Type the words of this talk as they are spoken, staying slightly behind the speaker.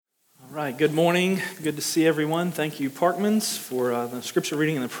Right, good morning. Good to see everyone. Thank you, Parkmans, for the scripture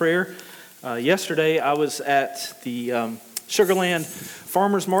reading and the prayer. Yesterday, I was at the Sugar Land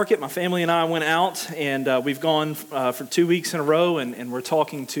Farmers Market. My family and I went out, and we've gone for 2 weeks in a row, and we're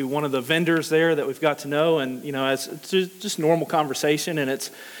talking to one of the vendors there that we've got to know, and as it's just normal conversation, and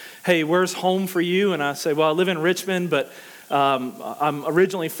it's, hey, where's home for you? And I say, well, I live in Richmond, but I'm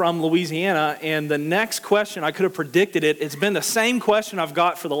originally from Louisiana, and the next question, I could have predicted it. It's been the same question I've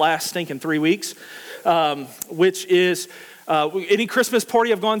got for the last stinking 3 weeks, which is any Christmas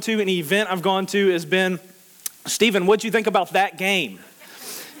party I've gone to, any event I've gone to has been, Stephen, what'd you think about that game?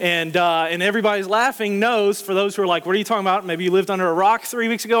 And everybody's laughing knows, for those who are like, what are you talking about? Maybe you lived under a rock 3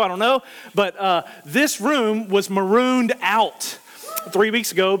 weeks ago, I don't know. But this room was marooned out 3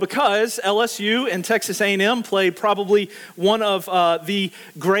 weeks ago because LSU and Texas A&M played probably one of the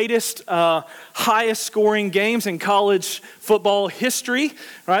greatest, highest scoring games in college football history.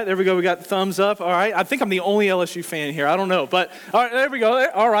 All right, there we go. We got thumbs up. All right, I think I'm the only LSU fan here. I don't know, but all right, there we go.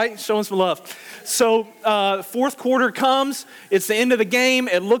 All right, showing some love. So fourth quarter comes. It's the end of the game.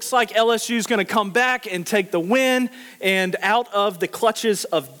 It looks like LSU is going to come back and take the win. And out of the clutches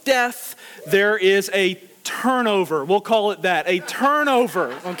of death, there is a turnover. We'll call it that. A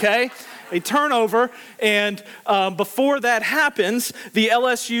turnover, okay? A turnover. And before that happens, the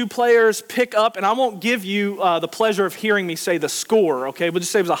LSU players pick up, and I won't give you the pleasure of hearing me say the score, okay? We'll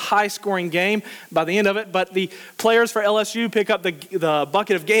just say it was a high-scoring game by the end of it. But the players for LSU pick up the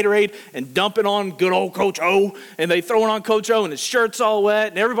bucket of Gatorade and dump it on good old Coach O, and they throw it on Coach O, and his shirt's all wet,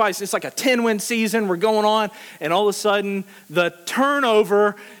 and everybody's, it's like a 10-win season. We're going on, and all of a sudden, the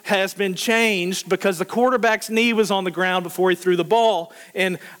turnover has been changed because the quarterback's knee was on the ground before he threw the ball,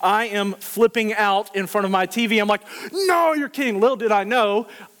 and I am flipping out in front of my TV. I'm like, no, you're kidding. Little did I know,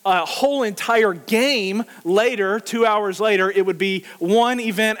 a whole entire game later, 2 hours later, it would be one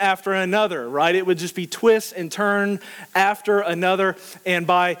event after another, right? It would just be twist and turn after another, and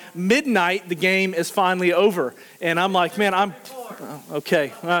by midnight, the game is finally over. And I'm like, man,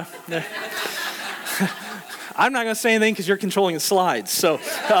 okay. I'm not going to say anything because you're controlling the slides. So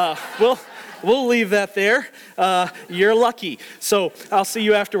we'll leave that there. You're lucky. So I'll see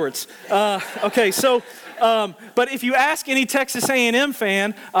you afterwards. Okay, so but if you ask any Texas A&M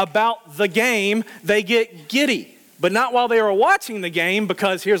fan about the game, they get giddy. But not while they were watching the game,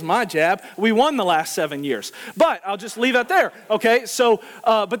 because here's my jab, we won the last 7 years. But I'll just leave that there. Okay, so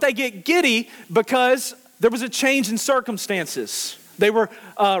but they get giddy because there was a change in circumstances. They were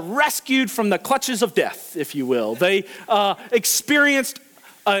rescued from the clutches of death, if you will. They experienced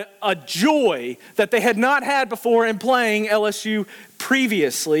a joy that they had not had before in playing LSU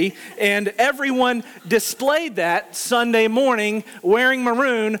previously, and everyone displayed that Sunday morning wearing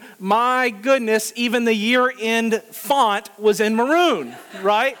maroon. My goodness, even the year-end font was in maroon,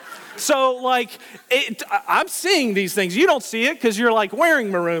 right? So, I'm seeing these things. You don't see it because you're,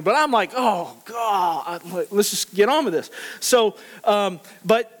 wearing maroon. But I'm like, oh, God, let's just get on with this. So,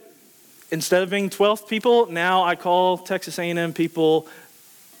 but instead of being 12th people, now I call Texas A&M people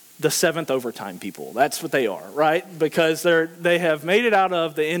the 7th overtime people. That's what they are, right? Because they have made it out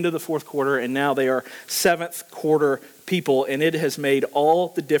of the end of the fourth quarter, and now they are 7th quarter people, and it has made all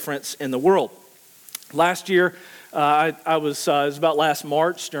the difference in the world. Last year, it was about last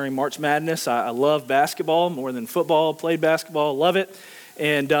March, during March Madness. I love basketball more than football. Played basketball, love it.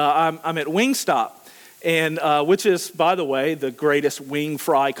 And I'm at Wingstop, and which is, by the way, the greatest wing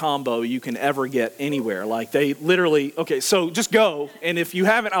fry combo you can ever get anywhere. They literally, okay, so just go, and if you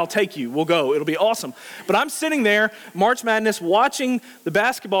haven't, I'll take you. We'll go. It'll be awesome. But I'm sitting there, March Madness, watching the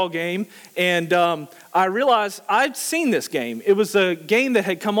basketball game, and I realized I'd seen this game. It was a game that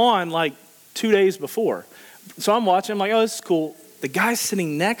had come on 2 days before. So I'm watching, I'm like, oh, this is cool. The guys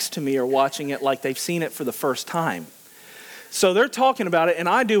sitting next to me are watching it like they've seen it for the first time. So they're talking about it, and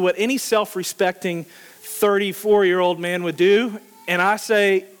I do what any self-respecting 34-year-old man would do, and I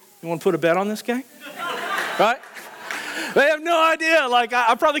say, you want to put a bet on this game? Right? They have no idea.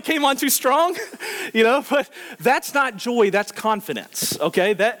 I probably came on too strong, but that's not joy, that's confidence,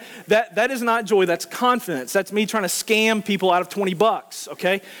 okay? That is not joy, that's confidence. That's me trying to scam people out of $20,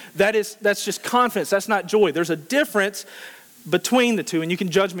 okay? That's just confidence, that's not joy. There's a difference between the two, and you can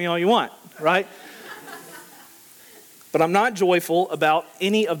judge me all you want, right? But I'm not joyful about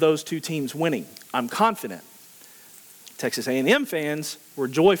any of those two teams winning. I'm confident. Texas A&M fans were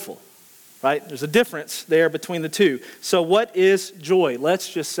joyful. Right? There's a difference there between the two. So what is joy? Let's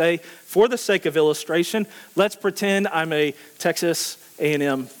just say, for the sake of illustration, let's pretend I'm a Texas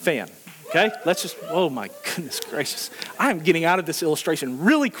A&M fan. Okay? Let's just, oh my goodness gracious. I'm getting out of this illustration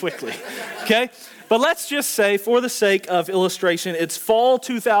really quickly. Okay? But let's just say, for the sake of illustration, it's fall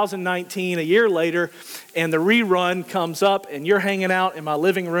 2019, a year later, and the rerun comes up, and you're hanging out in my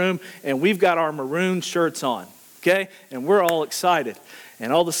living room, and we've got our maroon shirts on, okay? And we're all excited.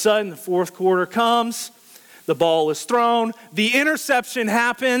 And all of a sudden, the fourth quarter comes, the ball is thrown, the interception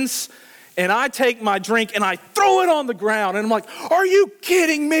happens, and I take my drink and I throw it on the ground, and I'm like, are you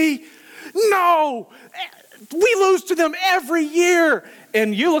kidding me? No! We lose to them every year.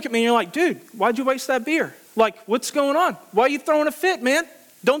 And you look at me and you're like, dude, why'd you waste that beer? Like, what's going on? Why are you throwing a fit, man?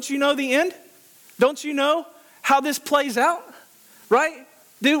 Don't you know the end? Don't you know how this plays out? Right?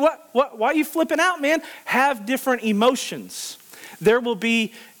 Dude, why are you flipping out, man? Have different emotions. There will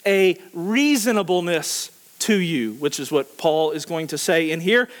be a reasonableness to you, which is what Paul is going to say in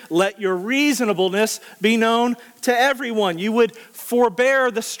here. Let your reasonableness be known to everyone. You would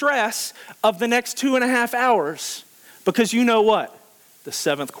forbear the stress of the next 2.5 hours because you know what? The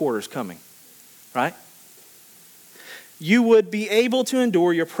seventh quarter is coming, right? You would be able to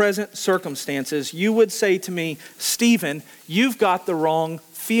endure your present circumstances. You would say to me, Stephen, you've got the wrong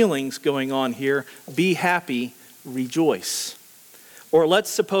feelings going on here. Be happy, rejoice. Or let's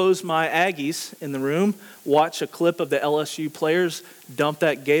suppose my Aggies in the room watch a clip of the LSU players dump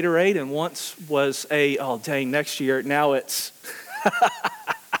that Gatorade, and once was next year, now it's...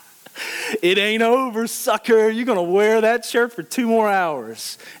 It ain't over, sucker. You're going to wear that shirt for 2 more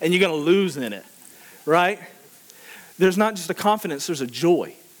hours, and you're going to lose in it, right? There's not just a confidence, there's a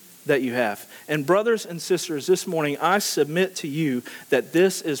joy that you have. And brothers and sisters, this morning, I submit to you that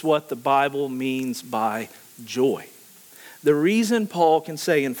this is what the Bible means by joy. The reason Paul can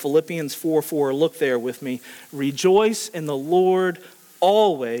say in Philippians 4:4, look there with me, rejoice in the Lord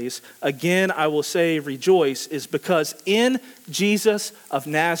always. Again, I will say rejoice, is because in Jesus of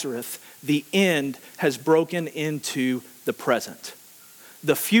Nazareth, the end has broken into the present.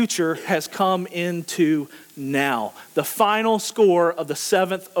 The future has come into now. The final score of the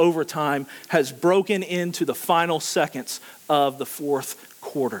 7th overtime has broken into the final seconds of the 4th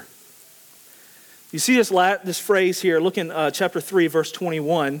quarter. You see this phrase here, look in chapter 3, verse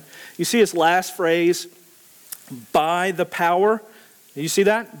 21. You see this last phrase, by the power. You see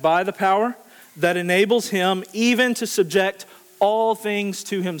that? By the power that enables him even to subject all things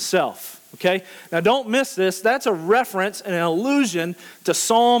to himself. Okay? Now don't miss this. That's a reference and an allusion to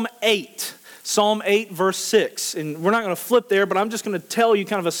Psalm 8. Psalm 8, verse 6. And we're not going to flip there, but I'm just going to tell you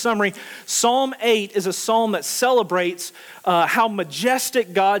kind of a summary. Psalm 8 is a psalm that celebrates how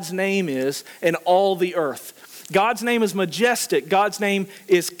majestic God's name is in all the earth. God's name is majestic. God's name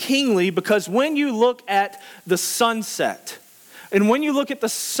is kingly because when you look at the sunset, and when you look at the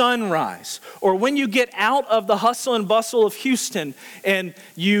sunrise, or when you get out of the hustle and bustle of Houston and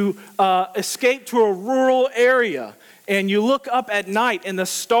you escape to a rural area and you look up at night and the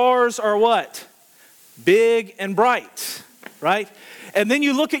stars are what? Big and bright, right? And then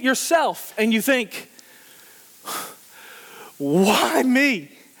you look at yourself and you think, why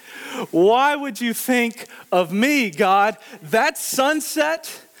me? Why would you think of me, God? That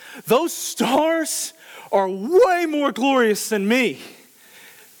sunset, those stars are way more glorious than me.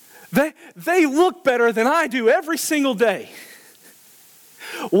 They look better than I do every single day.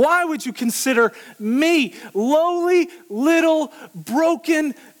 Why would you consider me, lowly, little,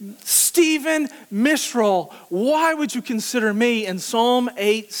 broken Stephen Myshrall? Why would you consider me? And Psalm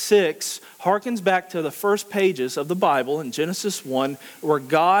 8:6 harkens back to the first pages of the Bible in Genesis 1, where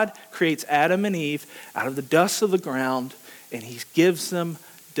God creates Adam and Eve out of the dust of the ground, and he gives them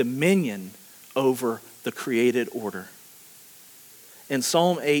dominion over the created order. And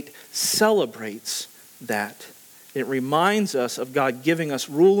Psalm 8 celebrates that. It reminds us of God giving us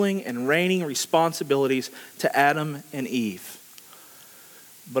ruling and reigning responsibilities to Adam and Eve.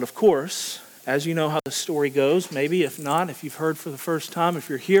 But of course, as you know how the story goes, maybe if not, if you've heard for the first time, if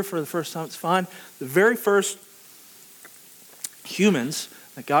you're here for the first time, it's fine. The very first humans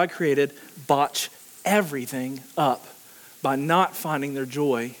that God created botch everything up by not finding their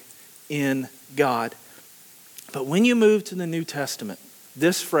joy in God. But when you move to the New Testament,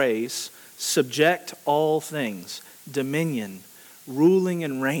 this phrase, subject all things, dominion, ruling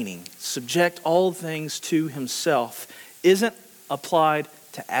and reigning, subject all things to himself, isn't applied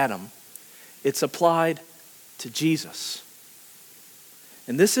to Adam. It's applied to Jesus.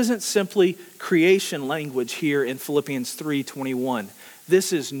 And this isn't simply creation language here in Philippians 3:21.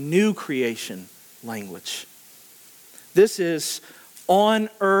 This is new creation language. This is on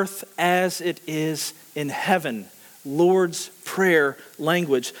earth as it is in heaven, Lord's Prayer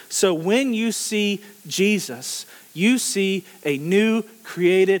language. So when you see Jesus, You see a new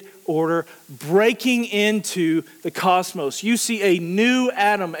created order breaking into the cosmos. You see a new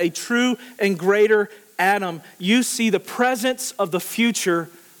Adam, a true and greater Adam. You see the presence of the future.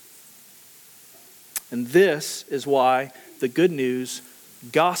 And this is why the good news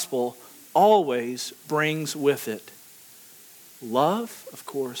gospel always brings with it love, of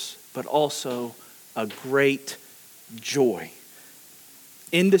course, but also a great joy.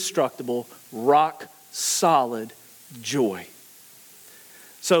 Indestructible, rock solid joy.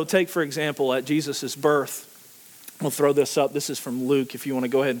 So take, for example, at Jesus' birth. We'll throw this up. This is from Luke, if you want to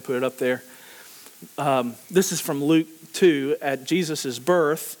go ahead and put it up there. This is from Luke 2. At Jesus'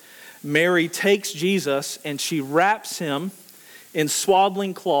 birth, Mary takes Jesus and she wraps him in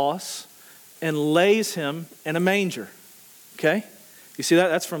swaddling cloths and lays him in a manger. Okay? You see that?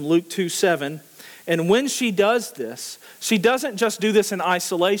 That's from Luke 2:7. And when she does this, she doesn't just do this in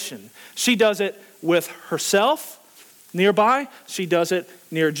isolation. She does it with herself nearby. She does it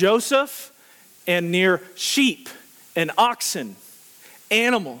near Joseph and near sheep and oxen,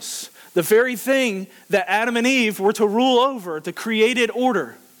 animals. The very thing that Adam and Eve were to rule over, the created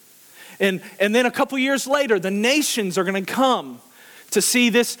order. And then a couple years later, the nations are going to come to see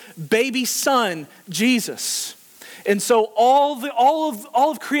this baby son, Jesus. And so all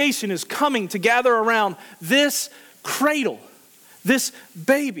of creation is coming to gather around this cradle, this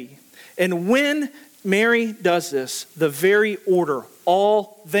baby. And when Mary does this, the very order,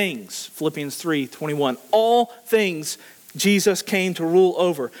 all things, Philippians 3:21, all things Jesus came to rule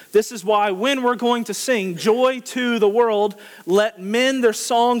over. This is why when we're going to sing joy to the world, let men their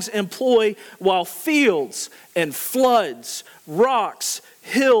songs employ, while fields and floods, rocks,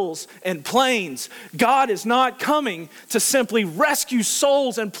 hills and plains. God is not coming to simply rescue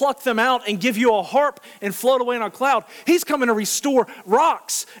souls and pluck them out and give you a harp and float away in a cloud. He's coming to restore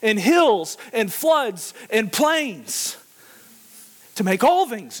rocks and hills and floods and plains to make all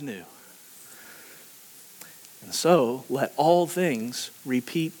things new. And so let all things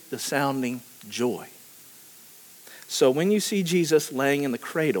repeat the sounding joy. So when you see Jesus laying in the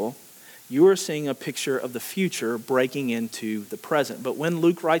cradle, you are seeing a picture of the future breaking into the present. But when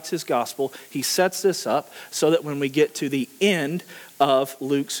Luke writes his gospel, he sets this up so that when we get to the end of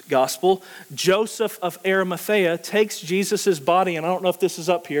Luke's gospel, Joseph of Arimathea takes Jesus' body, and I don't know if this is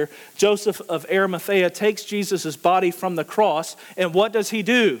up here, Joseph of Arimathea takes Jesus' body from the cross, and what does he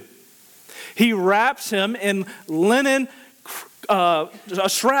do? He wraps him in linen, a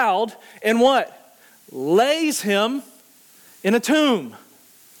shroud, and what? Lays him in a tomb.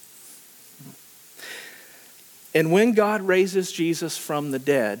 And when God raises Jesus from the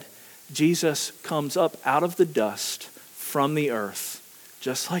dead, Jesus comes up out of the dust from the earth,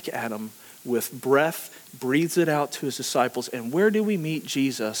 just like Adam, with breath, breathes it out to his disciples. And where do we meet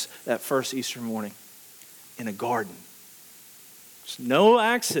Jesus that first Easter morning? In a garden. It's no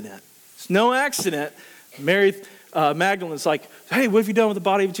accident. It's no accident. Mary Magdalene's like, hey, what have you done with the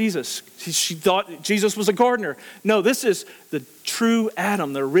body of Jesus? She thought Jesus was a gardener. No, this is the true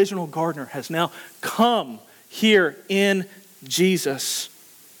Adam, the original gardener, has now come here in Jesus.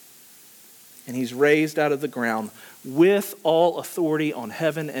 And he's raised out of the ground with all authority on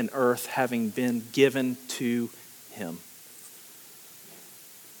heaven and earth having been given to him.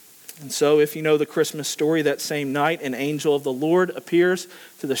 And so if you know the Christmas story, that same night an angel of the Lord appears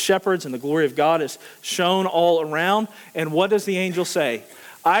to the shepherds and the glory of God is shown all around. And what does the angel say?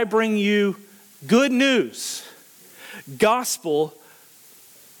 I bring you good news, gospel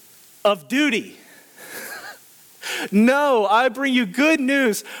of duty. No, I bring you good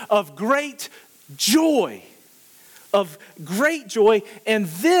news of great joy. Of great joy, and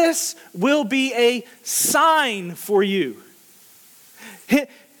this will be a sign for you.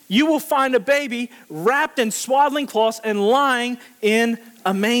 You will find a baby wrapped in swaddling cloths and lying in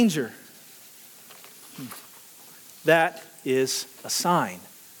a manger. That is a sign.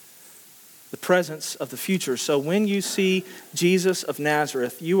 The presence of the future. So when you see Jesus of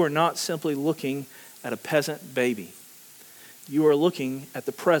Nazareth, you are not simply looking at a peasant baby. You are looking at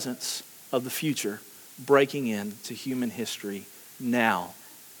the presence of the future breaking into human history now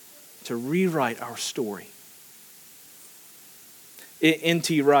to rewrite our story.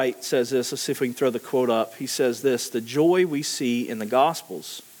 N.T. Wright says this. Let's see if we can throw the quote up. He says this: the joy we see in the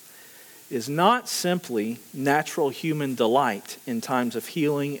Gospels is not simply natural human delight in times of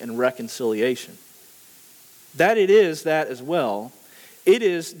healing and reconciliation. That it is that as well. It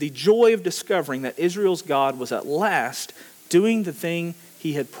is the joy of discovering that Israel's God was at last doing the thing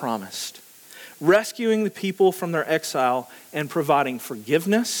he had promised, rescuing the people from their exile and providing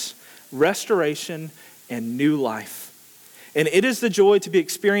forgiveness, restoration, and new life. And it is the joy to be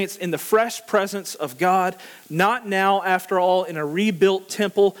experienced in the fresh presence of God, not now, after all, in a rebuilt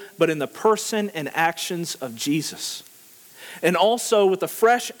temple, but in the person and actions of Jesus. And also with the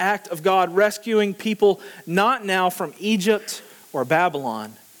fresh act of God rescuing people, not now from Egypt or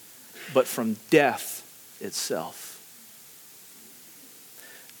Babylon, but from death itself.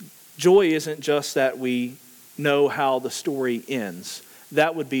 Joy isn't just that we know how the story ends.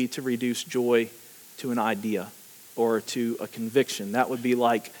 That would be to reduce joy to an idea or to a conviction. That would be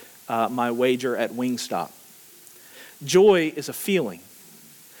like my wager at Wingstop. Joy is a feeling.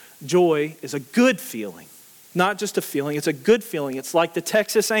 Joy is a good feeling. Not just a feeling, it's a good feeling. It's like the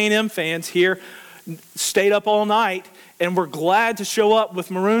Texas A&M fans here stayed up all night and were glad to show up with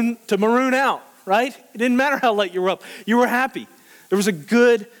maroon out, right? It didn't matter how late you were up. You were happy. There was a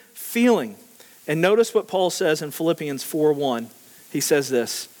good feeling. And notice what Paul says in Philippians 4:1. He says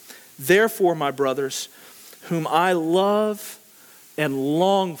this, "Therefore, my brothers, whom I love and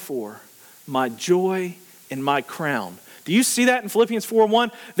long for, my joy and my crown." Do you see that in Philippians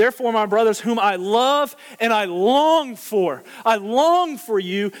 4:1? "Therefore, my brothers, whom I love and I long for." I long for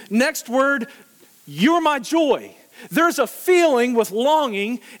you. Next word, you're my joy. There's a feeling with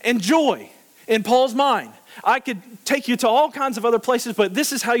longing and joy in Paul's mind. I could take you to all kinds of other places, but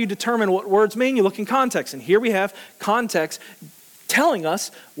this is how you determine what words mean. You look in context, and here we have context telling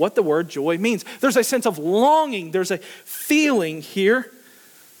us what the word joy means. There's a sense of longing. There's a feeling here.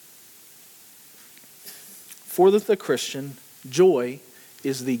 For the Christian, joy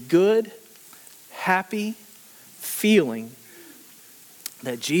is the good, happy feeling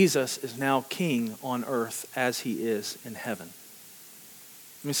that Jesus is now king on earth as he is in heaven.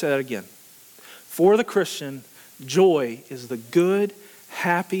 Let me say that again. For the Christian, joy is the good,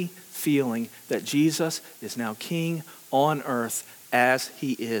 happy feeling that Jesus is now king on earth as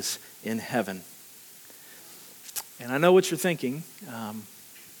he is in heaven. And I know what you're thinking.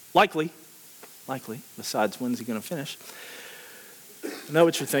 Likely, besides when's he going to finish. I know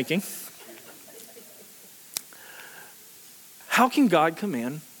what you're thinking. How can God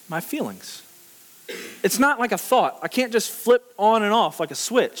command my feelings? It's not like a thought. I can't just flip on and off like a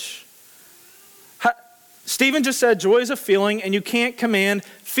switch. Stephen just said joy is a feeling and you can't command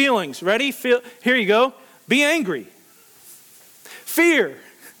feelings. Ready? Here you go. Be angry. Fear.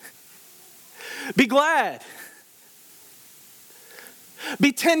 Be glad.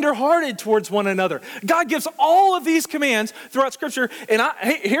 Be tenderhearted towards one another. God gives all of these commands throughout Scripture. And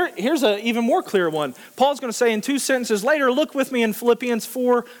here's an even more clear one. Paul's going to say in 2 sentences later, look with me in Philippians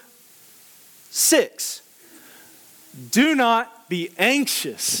 4:6. Do not be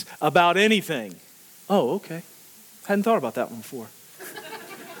anxious about anything. Oh, okay. Hadn't thought about that one before.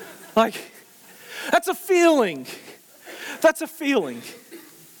 That's a feeling. That's a feeling.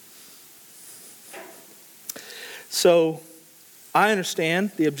 So, I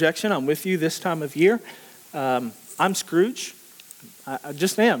understand the objection. I'm with you this time of year. I'm Scrooge. I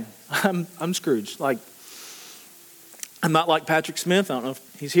just am. I'm Scrooge. I'm not like Patrick Smith. I don't know if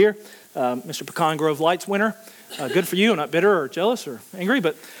he's here. Mr. Pecan Grove Lights winner. Good for you. I'm not bitter or jealous or angry,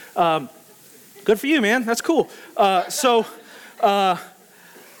 but good for you, man. That's cool. I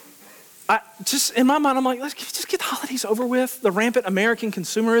just in my mind, I'm like, let's just get the holidays over with. The rampant American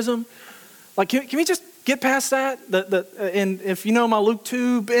consumerism. Can we just get past that? And if you know my Luke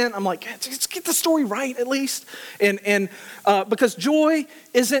 2 bent, I'm like, just get the story right at least. And because joy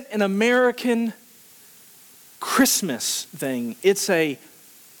isn't an American Christmas thing. It's a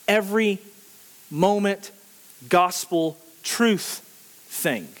every moment gospel truth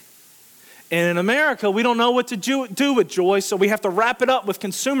thing. And in America, we don't know what to do with joy, so we have to wrap it up with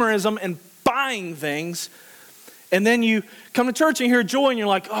consumerism and buying things. And then you come to church and hear joy and you're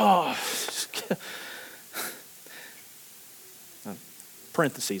like, oh,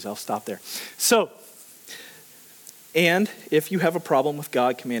 parentheses, I'll stop there. So, and if you have a problem with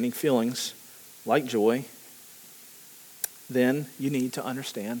God commanding feelings like joy, then you need to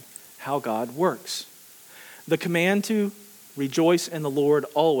understand how God works. The command to rejoice in the Lord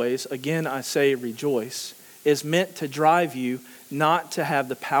always, again I say rejoice, is meant to drive you not to have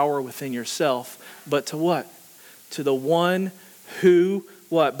the power within yourself, but to what? To the one who,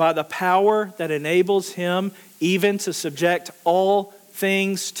 what? By the power that enables him even to subject all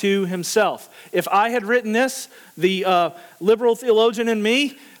things to himself. If I had written this, the liberal theologian in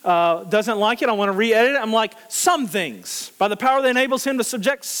me doesn't like it. I want to re-edit it. I'm like, some things. By the power that enables him to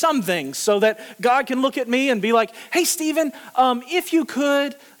subject some things so that God can look at me and be like, hey, Stephen, if you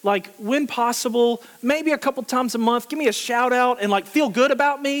could, when possible, maybe a couple times a month, give me a shout out and feel good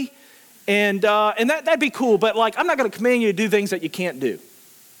about me. And that'd be cool. But I'm not going to command you to do things that you can't do.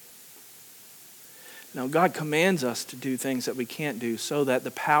 No, God commands us to do things that we can't do so that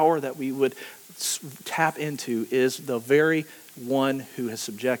the power that we would tap into is the very one who has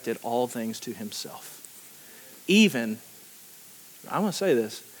subjected all things to himself. Even, I want to say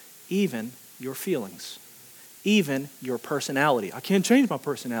this, even your feelings, even your personality. I can't change my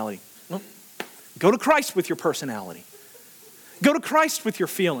personality. Well, go to Christ with your personality. Go to Christ with your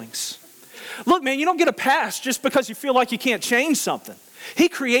feelings. Look, man, you don't get a pass just because you feel like you can't change something. He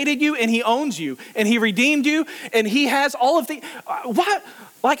created you and he owns you and he redeemed you and he has all of the, what?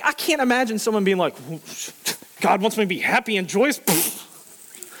 Like, I can't imagine someone being like, God wants me to be happy and joyous.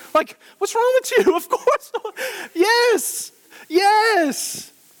 Like, what's wrong with you? Of course not. Yes,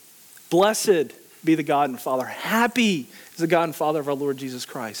 yes. Blessed be the God and Father. Happy is the God and Father of our Lord Jesus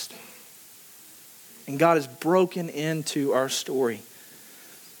Christ. And God has broken into our story.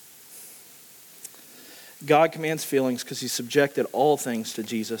 God commands feelings because he subjected all things to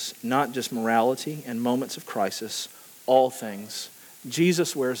Jesus, not just morality and moments of crisis, all things.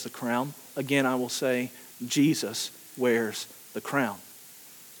 Jesus wears the crown. Again, I will say, Jesus wears the crown,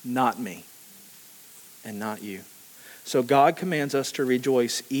 not me and not you. So God commands us to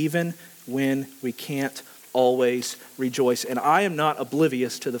rejoice even when we can't always rejoice. And I am not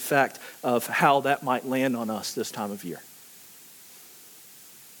oblivious to the fact of how that might land on us this time of year.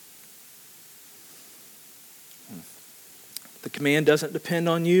 The command doesn't depend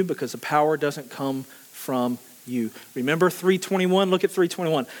on you because the power doesn't come from you. Remember 3:21? Look at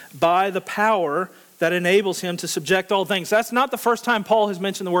 3:21. By the power that enables him to subject all things. That's not the first time Paul has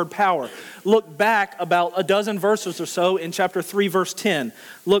mentioned the word power. Look back about a dozen verses or so in chapter 3, verse 10.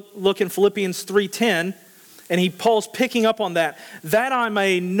 Look in Philippians 3:10, and Paul's picking up on that. That I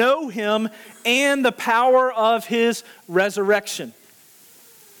may know him and the power of his resurrection.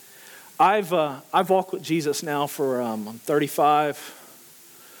 I've walked with Jesus now for, I'm 35,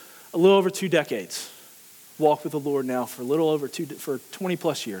 a little over 2 decades. Walked with the Lord now for a little over 20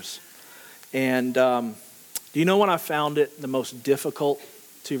 plus years. And do you know when I found it the most difficult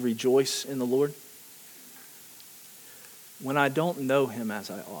to rejoice in the Lord? When I don't know him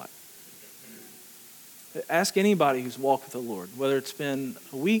as I ought. Ask anybody who's walked with the Lord, whether it's been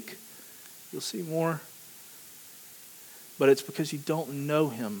a week, you'll see more. But it's because you don't know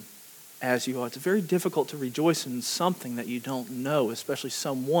him as you ought. It's very difficult to rejoice in something that you don't know, especially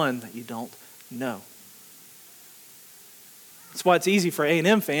someone that you don't know. That's why it's easy for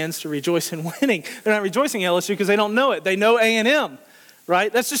A&M fans to rejoice in winning. They're not rejoicing at LSU because they don't know it. They know A&M,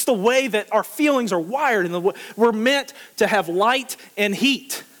 right? That's just the way that our feelings are wired. And we're meant to have light and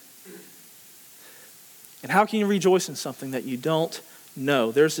heat. And how can you rejoice in something that you don't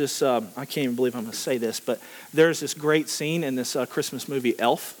know? There's this, I can't even believe I'm going to say this, but there's this great scene in this Christmas movie,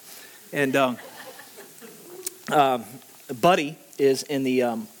 Elf. And Buddy is in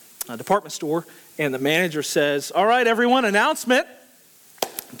the department store, and the manager says, all right, everyone, announcement.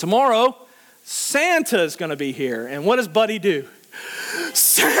 Tomorrow, Santa's going to be here. And what does Buddy do?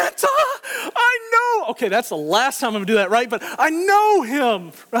 Santa? I know. Okay, that's the last time I'm going to do that, right? But I know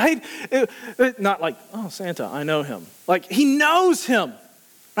him, right? Not like, oh, Santa, I know him. Like, he knows him,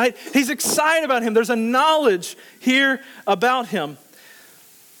 right? He's excited about him. There's a knowledge here about him.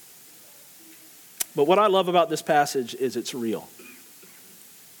 But what I love about this passage is it's real.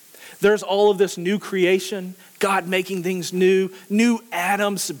 There's all of this new creation, God making things new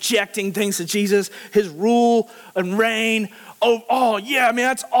Adam subjecting things to Jesus, his rule and reign. Oh yeah, I mean,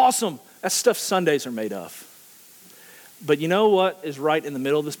 that's awesome. That's stuff Sundays are made of. But you know what is right in the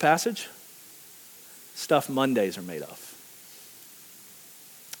middle of this passage? Stuff Mondays are made of.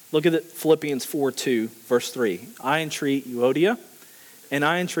 Look at it, Philippians 4:2, verse 3. I entreat Euodia and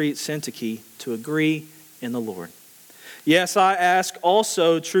I entreat Syntyche to agree in the Lord. Yes, I ask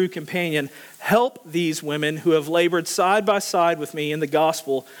also, true companion, help these women who have labored side by side with me in the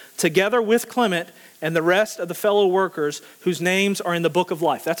gospel, together with Clement and the rest of the fellow workers whose names are in the book of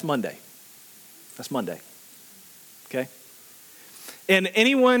life. That's Monday. That's Monday. Okay? And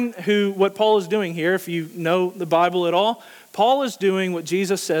anyone what Paul is doing here, if you know the Bible at all, Paul is doing what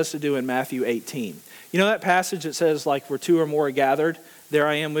Jesus says to do in Matthew 18. You know that passage that says, like, where 2 or more are gathered, there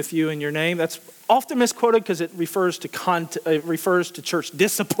I am with you in your name? That's often misquoted because it refers to church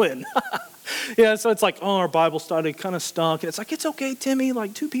discipline. Yeah, so it's like, oh, our Bible study kind of stunk. And it's like, it's okay, Timmy,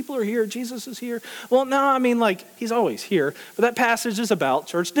 like 2 people are here, Jesus is here. Well, no, I mean, like, he's always here. But that passage is about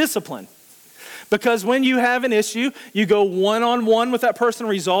church discipline. Because when you have an issue, you go one-on-one with that person and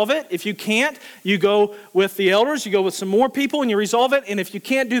resolve it. If you can't, you go with the elders, you go with some more people and you resolve it. And if you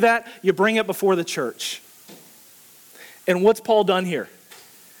can't do that, you bring it before the church. And what's Paul done here?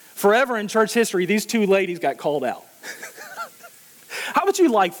 Forever in church history, these 2 ladies got called out. How would you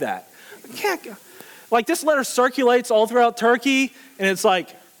like that? Like this letter circulates all throughout Turkey, and it's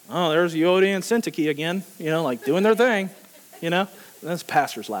like, oh, there's Euodia and Syntyche again, like doing their thing, That's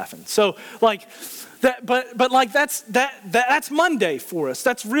pastors laughing. So like that, but like that's Monday for us.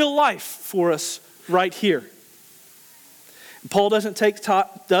 That's real life for us right here. Paul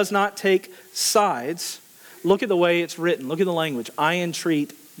does not take sides. Look at the way it's written. Look at the language. I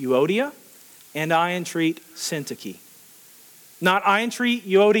entreat Euodia and I entreat Syntyche. Not I entreat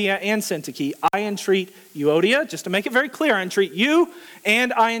Euodia and Syntyche. I entreat Euodia, just to make it very clear. I entreat you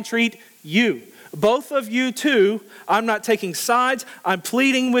and I entreat you. Both of you too. I'm not taking sides. I'm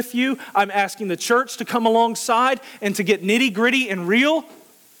pleading with you. I'm asking the church to come alongside and to get nitty gritty and real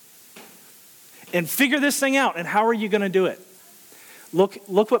and figure this thing out. And how are you going to do it?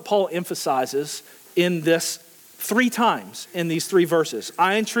 Look what Paul emphasizes in this 3 times in these 3 verses.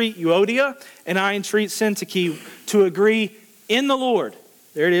 I entreat Euodia and I entreat Syntyche to agree in the Lord.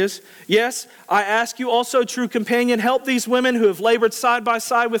 There it is. Yes, I ask you also, true companion, help these women who have labored side by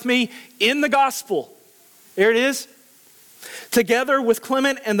side with me in the gospel. There it is. Together with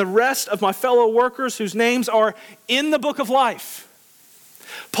Clement and the rest of my fellow workers whose names are in the book of life.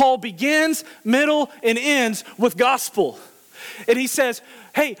 Paul begins, middle, and ends with gospel. And he says,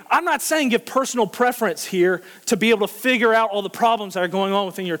 hey, I'm not saying give personal preference here to be able to figure out all the problems that are going on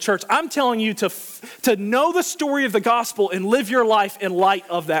within your church. I'm telling you to know the story of the gospel and live your life in light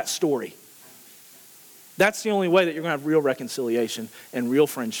of that story. That's the only way that you're going to have real reconciliation and real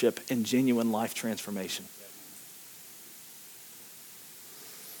friendship and genuine life transformation.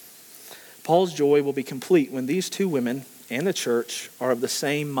 Paul's joy will be complete when these 2 women and the church are of the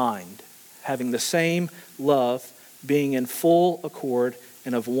same mind, having the same love, being in full accord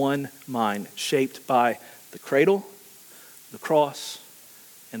and of one mind, shaped by the cradle, the cross,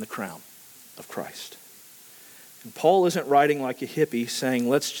 and the crown of Christ. And Paul isn't writing like a hippie saying,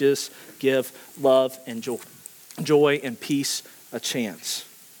 let's just give love and joy and peace a chance.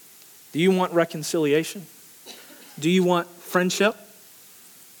 Do you want reconciliation? Do you want friendship?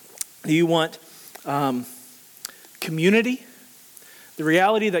 Do you want community? The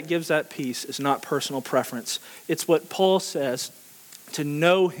reality that gives that peace is not personal preference. It's what Paul says, to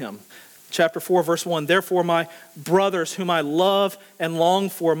know him. Chapter 4, verse 1, therefore my brothers whom I love and long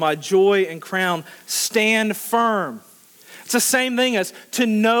for, my joy and crown, stand firm. It's the same thing as to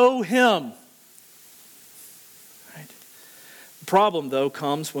know him. Right? The problem, though,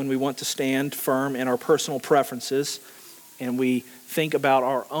 comes when we want to stand firm in our personal preferences and we think about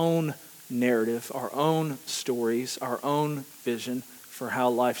our own narrative, our own stories, our own vision for how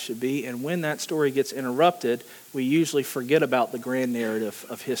life should be. And when that story gets interrupted, we usually forget about the grand narrative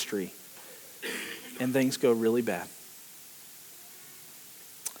of history. And things go really bad.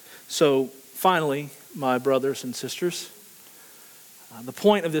 So finally, my brothers and sisters, the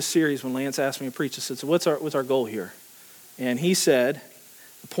point of this series, when Lance asked me to preach, I said, so what's our goal here? And he said,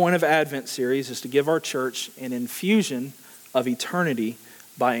 the point of Advent series is to give our church an infusion of eternity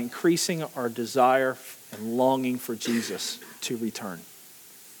by increasing our desire and longing for Jesus to return.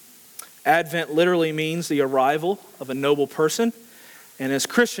 Advent literally means the arrival of a noble person. And as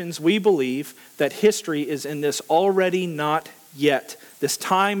Christians, we believe that history is in this already not yet, this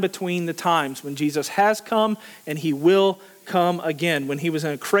time between the times when Jesus has come and he will come again, when he was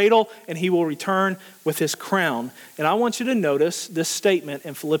in a cradle and he will return with his crown. And I want you to notice this statement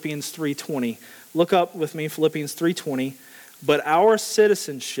in Philippians 3:20. Look up with me, Philippians 3:20. But our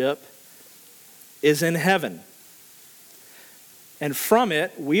citizenship is in heaven. And from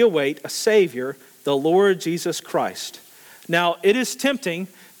it we await a Savior, the Lord Jesus Christ. Now, it is tempting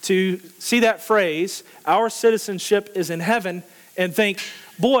to see that phrase, our citizenship is in heaven, and think,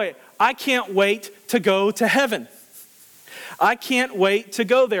 boy, I can't wait to go to heaven. I can't wait to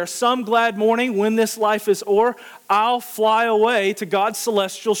go there. Some glad morning when this life is o'er, I'll fly away to God's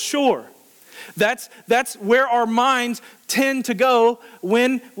celestial shore. That's where our minds tend to go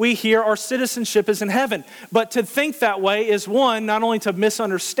when we hear our citizenship is in heaven. But to think that way is, one, not only to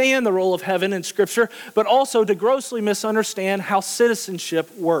misunderstand the role of heaven in Scripture, but also to grossly misunderstand how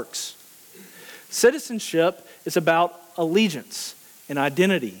citizenship works. Citizenship is about allegiance and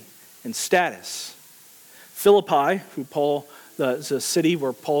identity and status. Philippi, is a city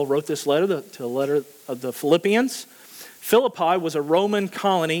where Paul wrote this letter, the letter of the Philippians. Philippi was a Roman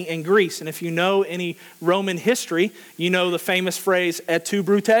colony in Greece. And if you know any Roman history, you know the famous phrase, et tu,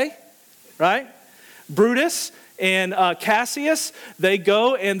 Brute, right? Brutus and Cassius, they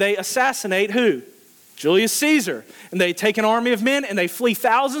go and they assassinate who? Julius Caesar. And they take an army of men and they flee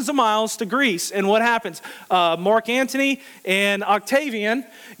thousands of miles to Greece. And what happens? Mark Antony and Octavian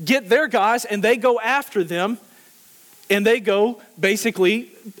get their guys and they go after them. And they go basically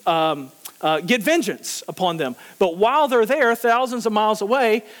get vengeance upon them. But while they're there, thousands of miles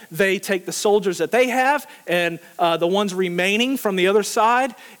away, they take the soldiers that they have and the ones remaining from the other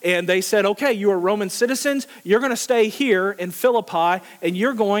side, and they said, okay, you are Roman citizens. You're going to stay here in Philippi, and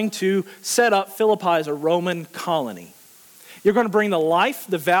you're going to set up Philippi as a Roman colony. You're going to bring the life,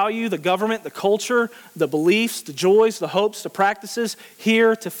 the value, the government, the culture, the beliefs, the joys, the hopes, the practices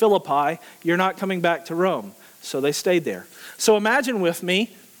here to Philippi. You're not coming back to Rome. So they stayed there. So imagine with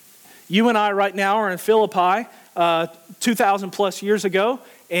me, you and I right now are in Philippi 2,000 plus years ago,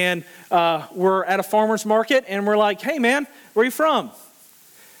 and we're at a farmer's market, and we're like, hey man, where are you from?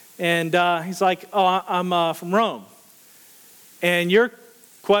 And he's like, oh, I'm from Rome. And your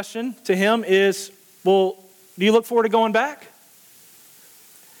question to him is, well, do you look forward to going back?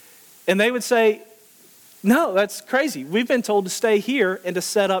 And they would say, no, that's crazy. We've been told to stay here and to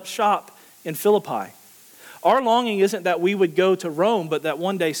set up shop in Philippi. Our longing isn't that we would go to Rome, but that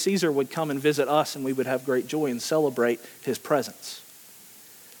one day Caesar would come and visit us and we would have great joy and celebrate his presence.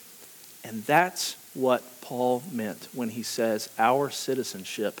 And that's what Paul meant when he says our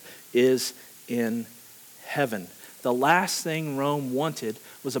citizenship is in heaven. The last thing Rome wanted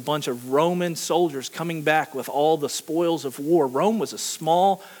was a bunch of Roman soldiers coming back with all the spoils of war. Rome was a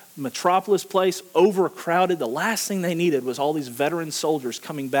small metropolis place, overcrowded. The last thing they needed was all these veteran soldiers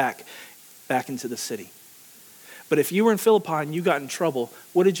coming back into the city. But if you were in Philippi and you got in trouble,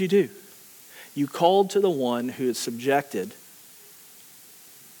 what did you do? You called to the one who had subjected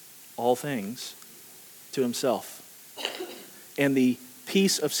all things to himself. And the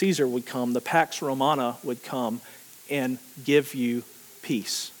peace of Caesar would come, the Pax Romana would come and give you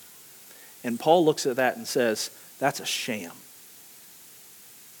peace. And Paul looks at that and says, that's a sham.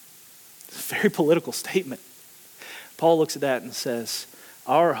 It's a very political statement. Paul looks at that and says,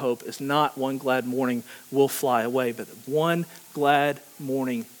 our hope is not one glad morning we'll fly away, but one glad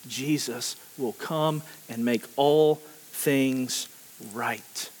morning Jesus will come and make all things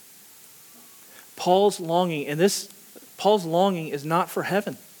right. Paul's longing is not for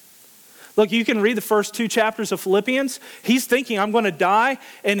heaven. Look, you can read the first 2 chapters of Philippians. He's thinking, I'm going to die,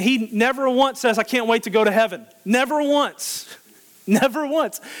 and he never once says, I can't wait to go to heaven. Never once. Never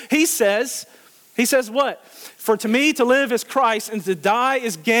once. He says what? For to me to live is Christ, and to die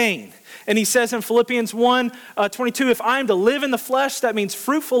is gain. And he says in Philippians 1:22, if I am to live in the flesh, that means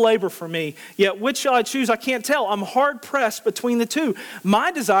fruitful labor for me. Yet which shall I choose? I can't tell. I'm hard pressed between the two.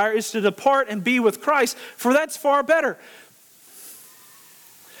 My desire is to depart and be with Christ, for that's far better.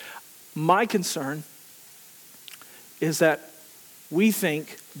 My concern is that we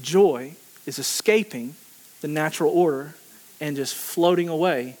think joy is escaping the natural order and just floating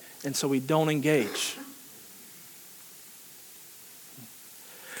away, and so we don't engage.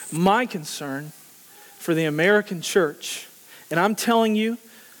 My concern for the American church, and I'm telling you,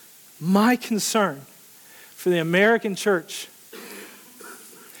 my concern for the American church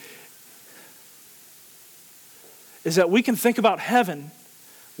is that we can think about heaven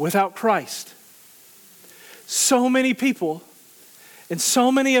without Christ. So many people and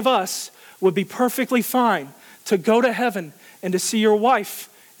so many of us would be perfectly fine to go to heaven and to see your wife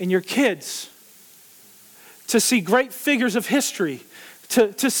and your kids, to see great figures of history,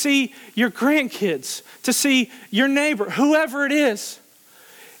 to see your grandkids, to see your neighbor, whoever it is,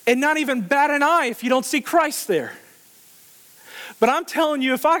 and not even bat an eye if you don't see Christ there. But I'm telling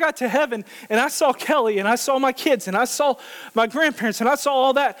you, if I got to heaven and I saw Kelly and I saw my kids and I saw my grandparents and I saw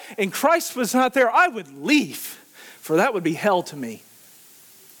all that and Christ was not there, I would leave, for that would be hell to me.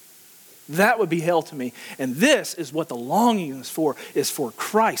 That would be hell to me. And this is what the longing is for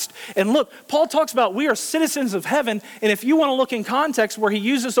Christ. And look, Paul talks about we are citizens of heaven. And if you want to look in context where he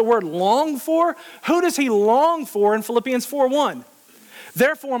uses the word long for, who does he long for in Philippians 4:1?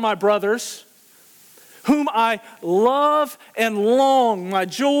 Therefore, my brothers, whom I love and long, my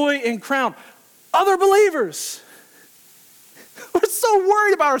joy and crown, other believers. We're so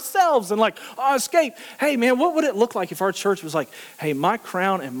worried about ourselves and like, oh, escape. Hey, man, what would it look like if our church was like, hey, my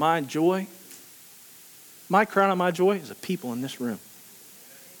crown and my joy is the people in this room.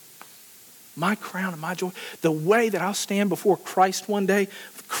 My crown and my joy. The way that I'll stand before Christ one day,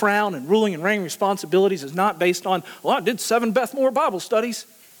 with crown and ruling and reigning responsibilities is not based on, well, I did 7 Bethmore Bible studies.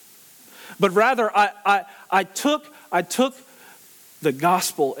 But rather, I took the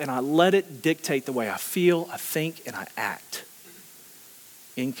gospel and I let it dictate the way I feel, I think, and I act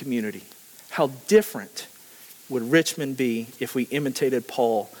in community. How different would Richmond be if we imitated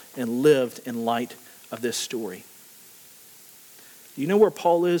Paul and lived in light of this story? Do you know where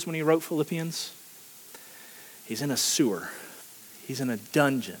Paul is when he wrote Philippians? He's in a sewer. He's in a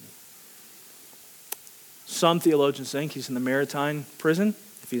dungeon. Some theologians think he's in the Maritime prison.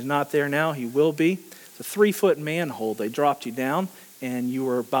 If he's not there now, he will be. It's a 3-foot manhole. They dropped you down, and you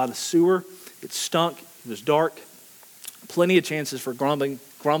were by the sewer. It stunk. It was dark. Plenty of chances for grumbling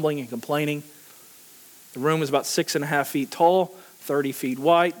and complaining. The room was about 6.5 feet tall, 30 feet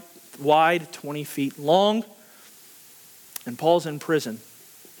wide, 20 feet long. And Paul's in prison,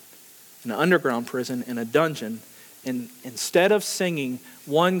 in an underground prison, in a dungeon. And instead of singing,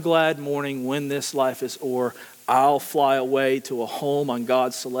 "One glad morning when this life is o'er, I'll fly away to a home on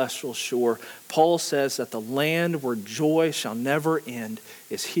God's celestial shore," Paul says that the land where joy shall never end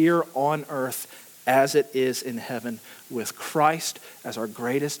is here on earth as it is in heaven, with Christ as our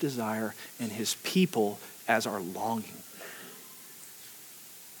greatest desire and his people as our longing.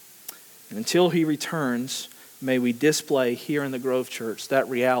 And until he returns, may we display here in the Grove Church that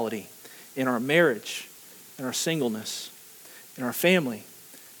reality in our marriage, in our singleness, in our family,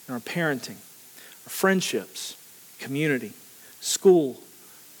 in our parenting, our friendships, community, school,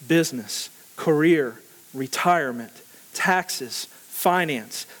 business, career, retirement, taxes,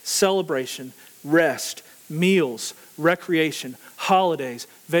 finance, celebration, rest, meals, recreation, holidays,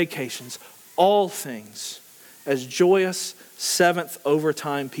 vacations, all things as joyous seventh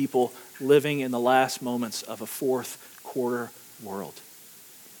overtime people living in the last moments of a fourth quarter world.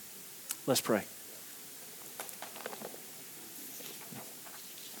 Let's pray.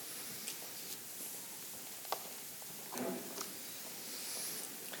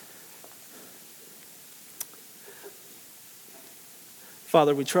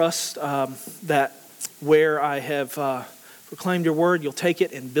 Father, we trust that where I have proclaimed your word, you'll take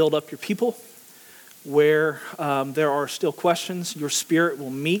it and build up your people. Where there are still questions, your Spirit will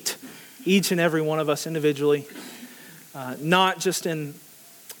meet each and every one of us individually, not just in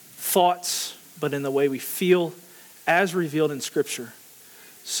thoughts, but in the way we feel as revealed in Scripture.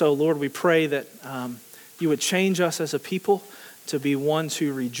 So, Lord, we pray that you would change us as a people to be ones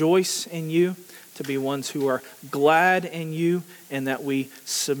who rejoice in you, to be ones who are glad in you, and that we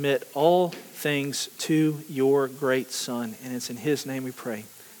submit all things to your great Son. And it's in his name we pray.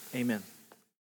 Amen.